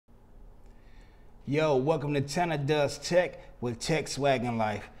Yo, welcome to Tanna Does Tech with Tech Swag in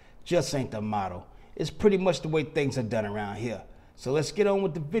Life. Just ain't the motto. It's pretty much the way things are done around here. So let's get on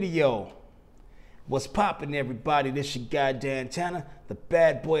with the video. What's poppin', everybody? This your goddamn Tanna, the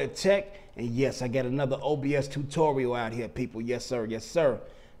bad boy of tech. And yes, I got another OBS tutorial out here, people. Yes, sir. Yes, sir.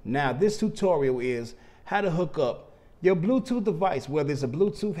 Now, this tutorial is how to hook up your Bluetooth device, whether it's a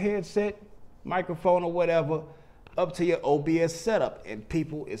Bluetooth headset, microphone, or whatever, up to your OBS setup. And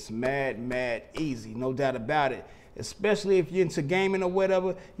people, it's mad easy, no doubt about it. Especially if you're into gaming or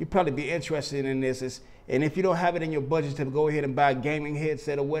whatever, you'd probably be interested in this. And if you don't have it in your budget to go ahead and buy a gaming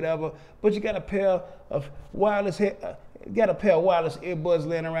headset or whatever, but you got a pair of wireless earbuds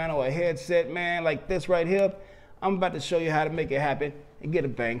laying around, or a headset, man, like this right here, I'm about to show you how to make it happen and get a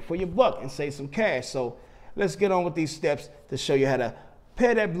bang for your buck and save some cash. So let's get on with these steps to show you how to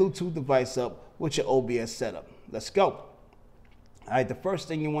pair that Bluetooth device up with your OBS setup. Let's go. All right, the first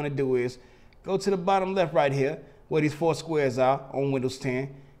thing you want to do is go to the bottom left right here where these 4 squares are on Windows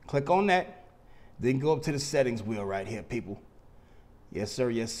 10. Click on that. Then go up to the settings wheel right here, people. Yes, sir.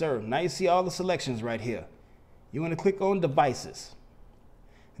 Yes, sir. Now you see all the selections right here. You want to click on devices.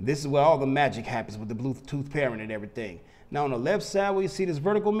 This is where all the magic happens with the Bluetooth pairing and everything. Now on the left side where you see this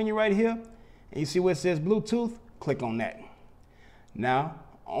vertical menu right here, and you see where it says Bluetooth, click on that. Now,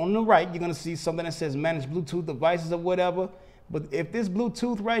 on the right, you're going to see something that says manage Bluetooth devices or whatever. But if this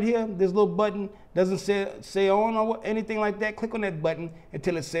Bluetooth right here, this little button doesn't say on or anything like that, click on that button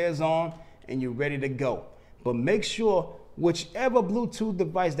until it says on and you're ready to go. But make sure whichever Bluetooth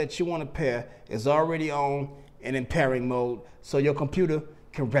device that you want to pair is already on and in pairing mode so your computer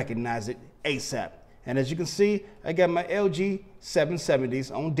can recognize it ASAP. And as you can see, I got my LG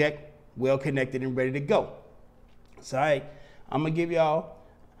 770s on deck, well connected and ready to go. So all right, I'm going to give y'all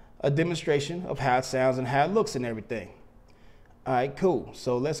a demonstration of how it sounds and how it looks and everything. All right, cool.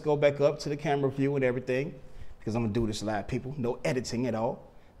 So let's go back up to the camera view and everything, because I'm gonna do this live, people. No editing at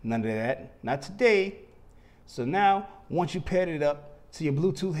all. None of that. Not today. So now, once you paired it up to your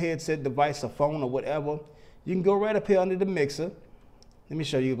Bluetooth headset device or phone or whatever, you can go right up here under the mixer. Let me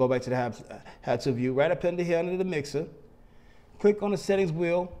show you. Go back to the how-to view. Right up under here under the mixer. Click on the settings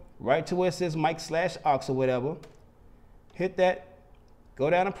wheel, right to where it says mic/aux or whatever. Hit that. Go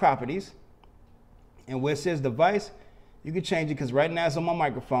down to properties, and where it says device, you can change it, because right now it's on my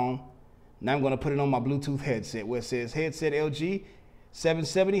microphone. Now I'm going to put it on my Bluetooth headset where it says headset LG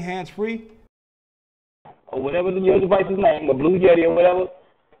 770 hands-free, or whatever your device's name, or Blue Yeti or whatever.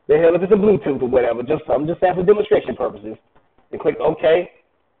 The hell if it's a Bluetooth or whatever. I'm just saying for demonstration purposes. And click OK.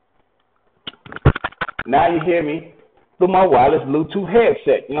 Now you hear me through my wireless Bluetooth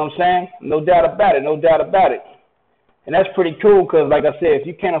headset. You know what I'm saying? No doubt about it. No doubt about it. And that's pretty cool, because like I said, if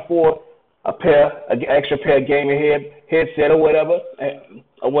you can't afford an extra pair of gaming headset or whatever, and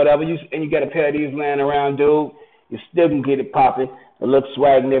you got a pair of these laying around, dude, you still can get it popping, it looks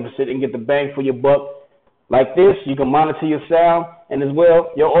swagnificent, and get the bang for your buck. Like this, you can monitor your sound, and as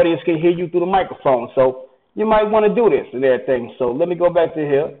well, your audience can hear you through the microphone. So you might want to do this and everything. So let me go back to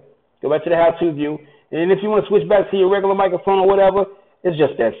here, go back to the how-to view, and if you want to switch back to your regular microphone or whatever, it's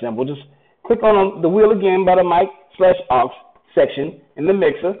just that simple. Just click on the wheel again by the mic/aux section in the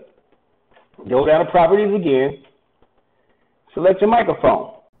mixer. Go down to properties again. Select your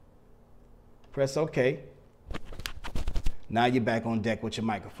microphone. Press OK. Now you're back on deck with your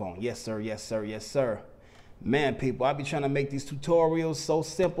microphone. Yes, sir. Yes, sir. Yes, sir. Man, people, I be trying to make these tutorials so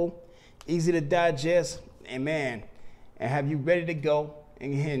simple, easy to digest, and man, and have you ready to go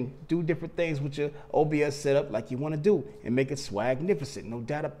and do different things with your OBS setup like you want to do and make it swagnificent, no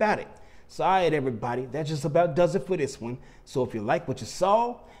doubt about it. So all right, everybody, that just about does it for this one. So if you like what you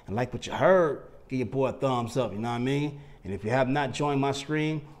saw and like what you heard, give your boy a thumbs up, you know what I mean? And if you have not joined my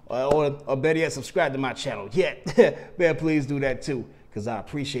stream, or better yet, subscribe to my channel yet, man, please do that too, because I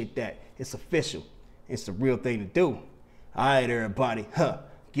appreciate that. It's official. It's the real thing to do. All right, everybody,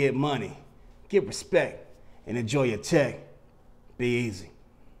 get money, get respect, and enjoy your tech. Be easy.